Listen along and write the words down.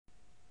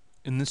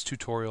In this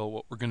tutorial,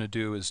 what we're going to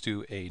do is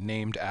do a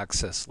named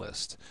access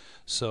list.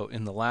 So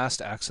in the last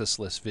access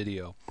list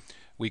video,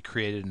 we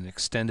created an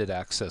extended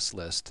access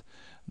list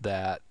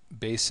that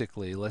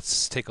basically,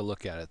 let's take a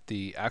look at it.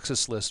 The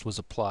access list was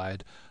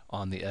applied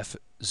on the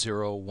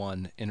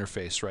F01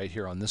 interface right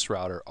here on this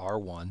router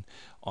R1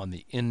 on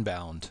the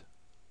inbound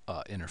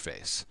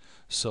interface.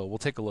 So we'll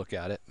take a look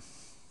at it.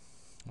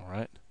 All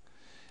right,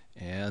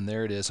 and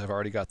there it is. I've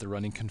already got the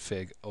running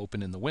config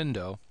open in the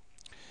window.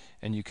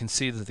 And you can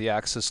see that the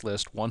access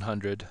list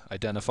 100,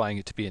 identifying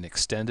it to be an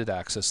extended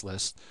access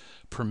list,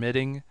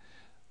 permitting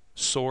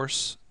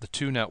source, the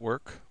 2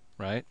 network,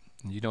 right?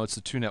 And you know it's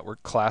the 2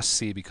 network, class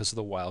C because of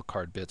the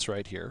wildcard bits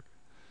right here,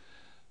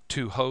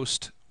 to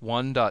host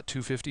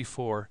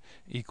 1.254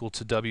 equal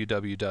to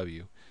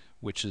www,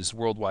 which is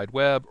World Wide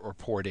Web or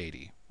port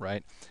 80,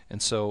 right? And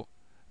so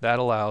that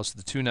allows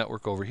the 2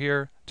 network over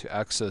here to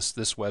access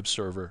this web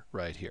server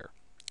right here.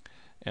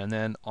 And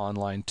then on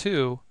line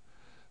 2,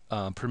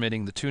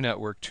 permitting the 2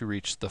 network to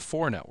reach the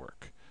 4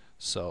 network.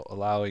 So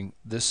allowing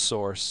this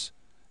source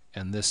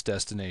and this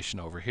destination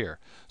over here.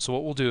 So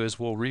what we'll do is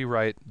we'll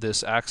rewrite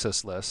this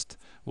access list,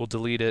 we'll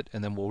delete it,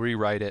 and then we'll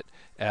rewrite it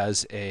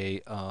as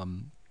a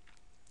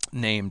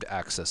named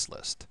access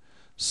list.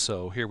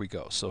 So here we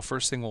go. So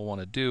first thing we'll want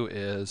to do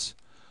is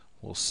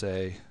we'll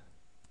say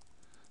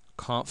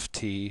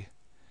conft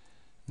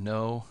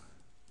no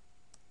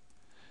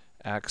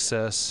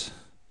access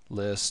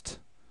list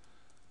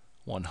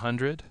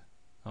 100.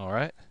 All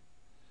right,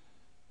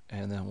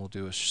 and then we'll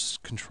do a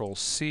control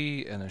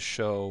C and a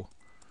show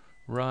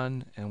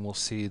run, and we'll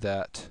see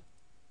that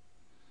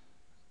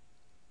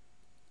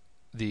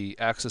the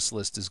access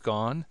list is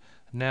gone.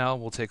 Now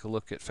we'll take a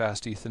look at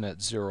Fast Ethernet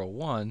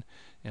 01,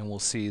 and we'll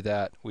see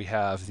that we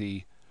have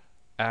the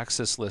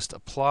access list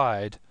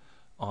applied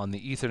on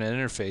the Ethernet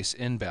interface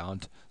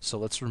inbound, so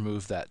let's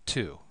remove that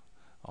too.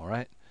 All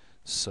right,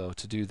 so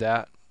to do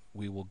that,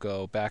 we will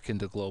go back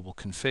into global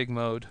config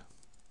mode,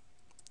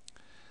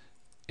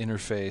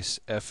 interface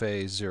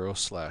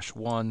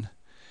FA0/1,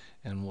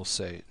 and we'll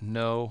say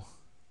no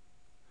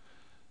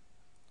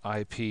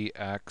IP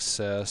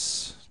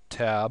access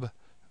tab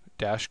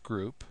dash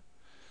group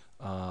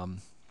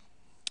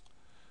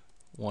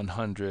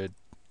 100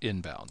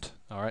 inbound.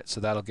 All right, so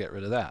that'll get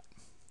rid of that.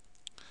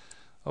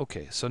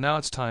 Okay, so now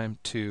it's time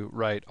to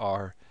write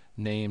our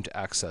named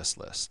access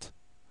list.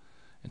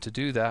 And to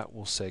do that,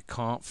 we'll say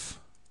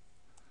conf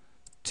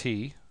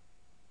t,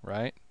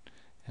 right?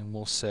 And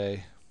we'll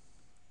say,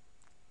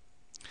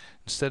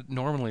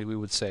 normally we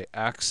would say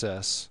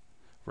access,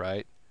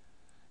 right?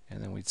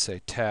 And then we'd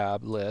say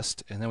tab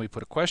list, and then we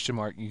put a question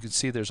mark. You can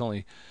see there's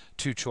only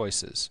 2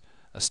 choices: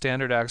 a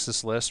standard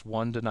access list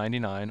 1 to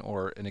 99,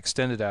 or an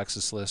extended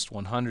access list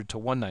 100 to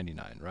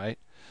 199, right?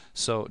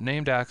 So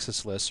named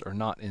access lists are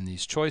not in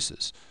these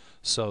choices.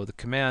 So the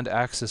command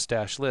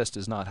access-list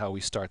is not how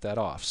we start that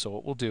off. So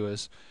what we'll do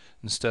is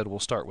instead we'll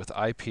start with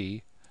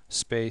IP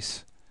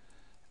space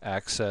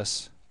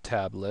access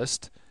tab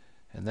list,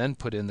 and then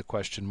put in the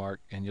question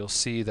mark, and you'll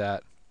see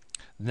that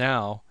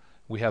now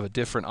we have a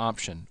different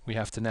option. We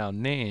have to now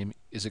name,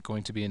 is it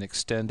going to be an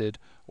extended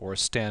or a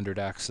standard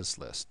access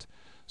list?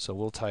 So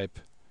we'll type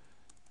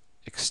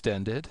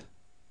extended,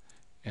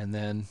 and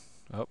then,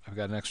 oh, I've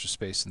got an extra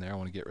space in there, I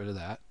want to get rid of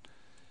that.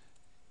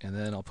 And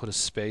then I'll put a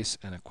space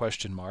and a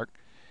question mark,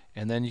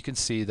 and then you can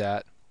see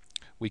that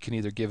we can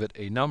either give it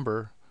a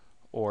number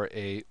or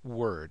a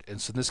word. And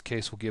so in this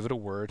case we'll give it a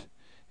word,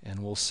 and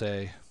we'll just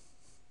say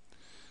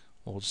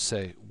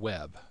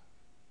web.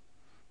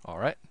 All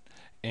right,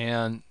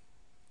 and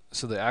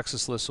so the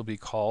access list will be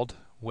called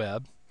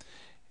web,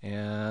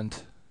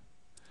 and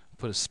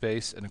put a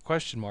space and a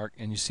question mark,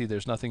 and you see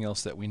there's nothing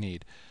else that we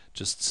need,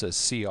 just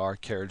says CR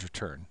carriage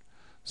return.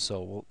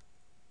 So we'll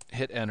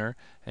hit enter,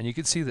 and you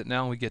can see that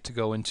now we get to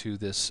go into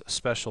this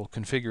special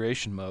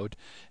configuration mode,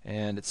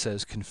 and it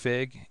says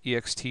config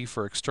ext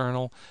for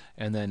external,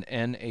 and then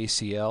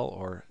NACL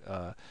or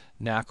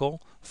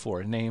NACL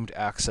for named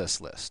access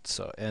list.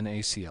 So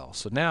NACL.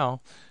 So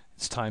now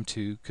it's time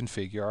to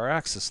configure our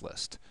access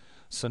list.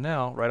 So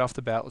now right off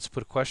the bat, let's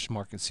put a question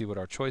mark and see what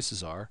our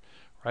choices are.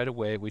 Right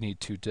away we need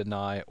to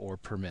deny or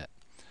permit.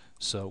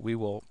 So we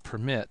will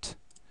permit,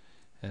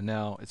 and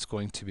now it's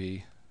going to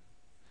be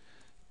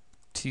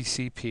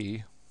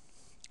TCP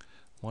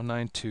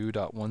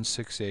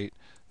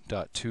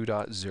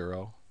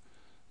 192.168.2.0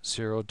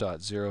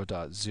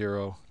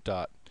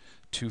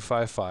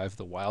 0.0.0.255,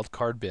 the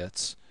wildcard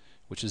bits,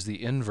 which is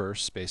the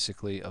inverse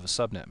basically of a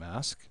subnet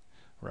mask,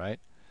 right?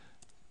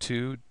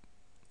 To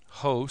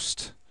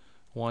host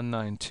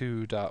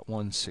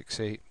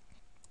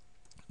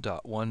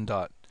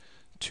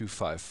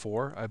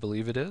 192.168.1.254, I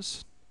believe it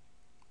is.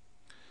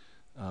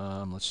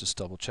 Let's just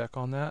double check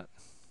on that.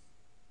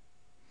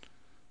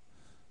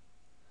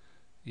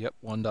 Yep,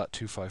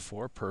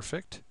 1.254,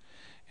 perfect.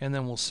 And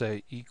then we'll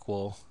say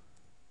equal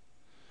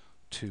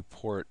to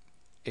port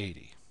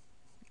 80.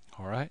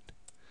 All right,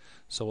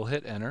 so we'll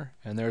hit enter,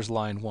 and there's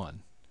line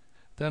 1.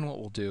 Then what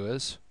we'll do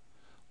is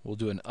we'll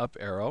do an up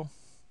arrow,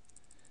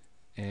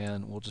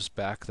 and we'll just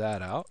back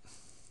that out.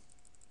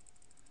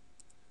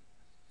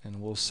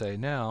 we'll say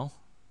now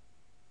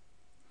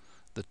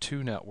the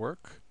to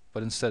network,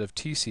 but instead of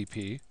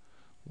TCP,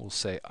 we'll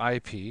say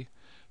IP,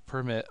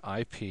 permit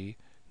IP,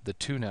 the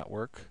to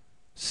network,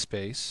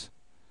 space,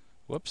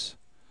 whoops,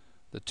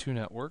 the to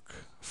network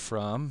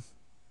from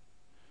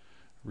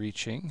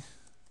reaching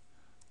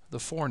the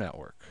for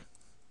network.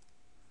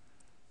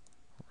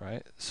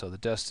 Right? So the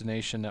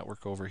destination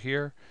network over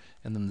here,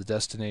 and then the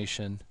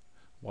destination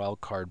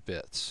wildcard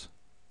bits.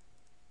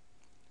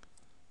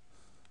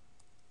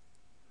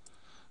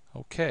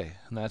 Okay,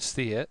 and that's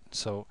it.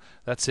 So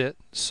that's it.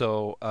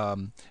 So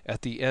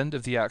at the end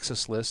of the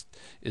access list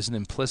is an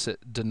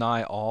implicit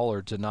deny all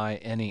or deny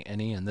any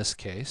in this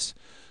case.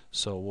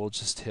 So we'll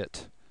just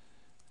hit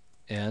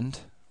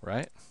end,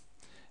 right?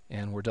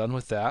 And we're done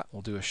with that.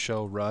 We'll do a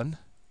show run,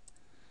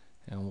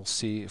 and we'll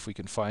see if we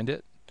can find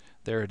it.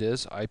 There it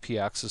is, IP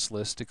access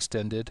list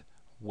extended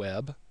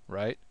web,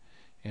 right?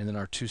 And then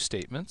our two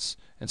statements.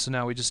 And so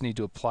now we just need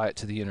to apply it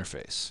to the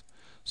interface.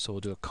 So we'll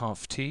do a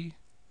conf t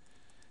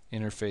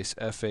interface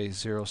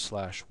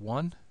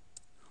fa0/1,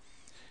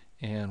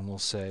 and we'll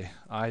say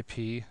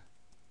IP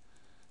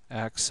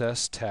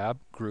access tab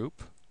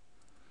group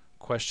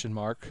question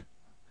mark,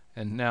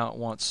 and now it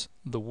wants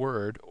the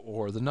word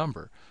or the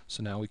number.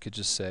 So now we could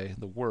just say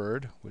the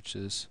word, which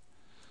is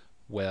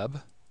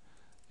web,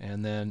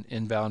 and then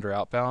inbound or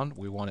outbound,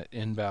 we want it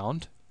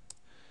inbound,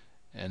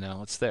 and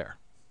now it's there.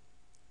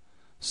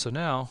 So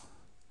now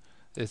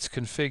it's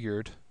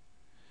configured,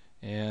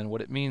 and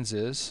what it means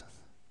is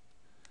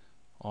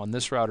on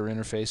this router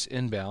interface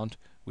inbound,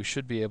 we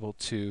should be able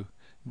to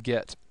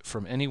get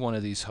from any one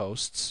of these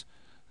hosts.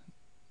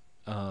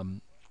 We're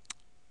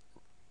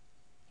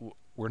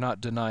not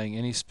denying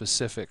any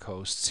specific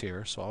hosts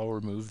here, so I'll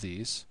remove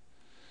these.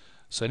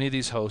 So any of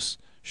these hosts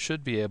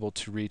should be able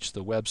to reach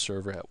the web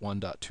server at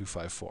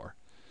 1.254.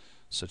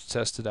 So to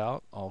test it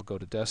out, I'll go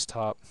to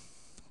desktop,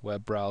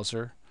 web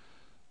browser.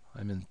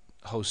 I'm in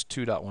host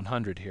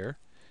 2.100 here,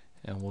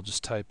 and we'll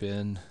just type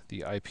in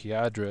the IP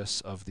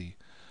address of the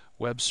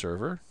web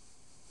server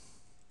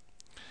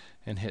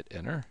and hit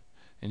enter,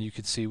 and you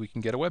can see we can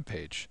get a web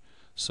page.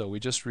 So we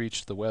just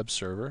reached the web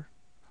server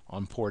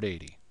on port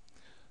 80.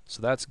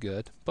 So that's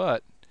good,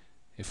 but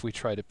if we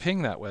try to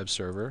ping that web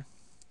server,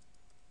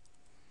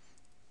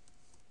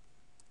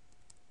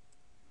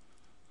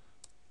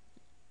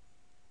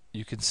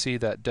 you can see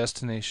that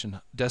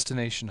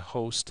destination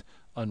host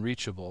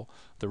unreachable.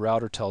 The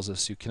router tells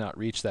us you cannot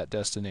reach that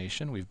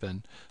destination. We've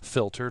been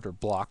filtered or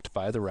blocked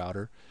by the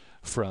router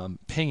from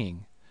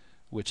pinging,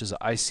 which is an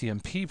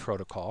ICMP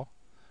protocol,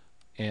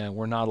 and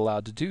we're not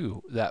allowed to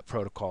do that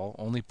protocol.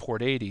 Only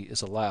port 80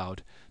 is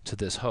allowed to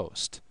this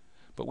host.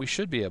 But we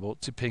should be able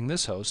to ping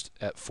this host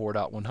at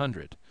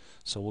 4.100.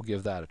 So we'll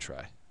give that a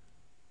try.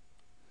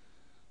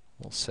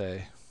 We'll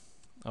say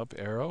up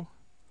arrow,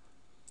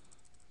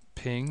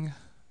 ping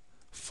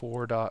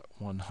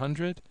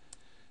 4.100,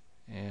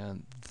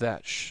 and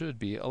that should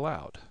be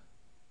allowed.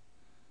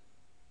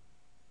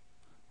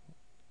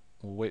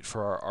 We'll wait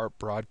for our ARP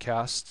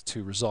broadcast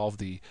to resolve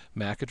the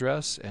MAC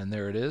address, and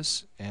there it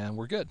is, and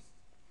we're good.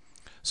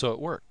 So it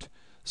worked.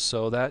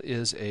 So that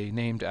is a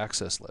named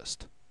access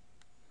list.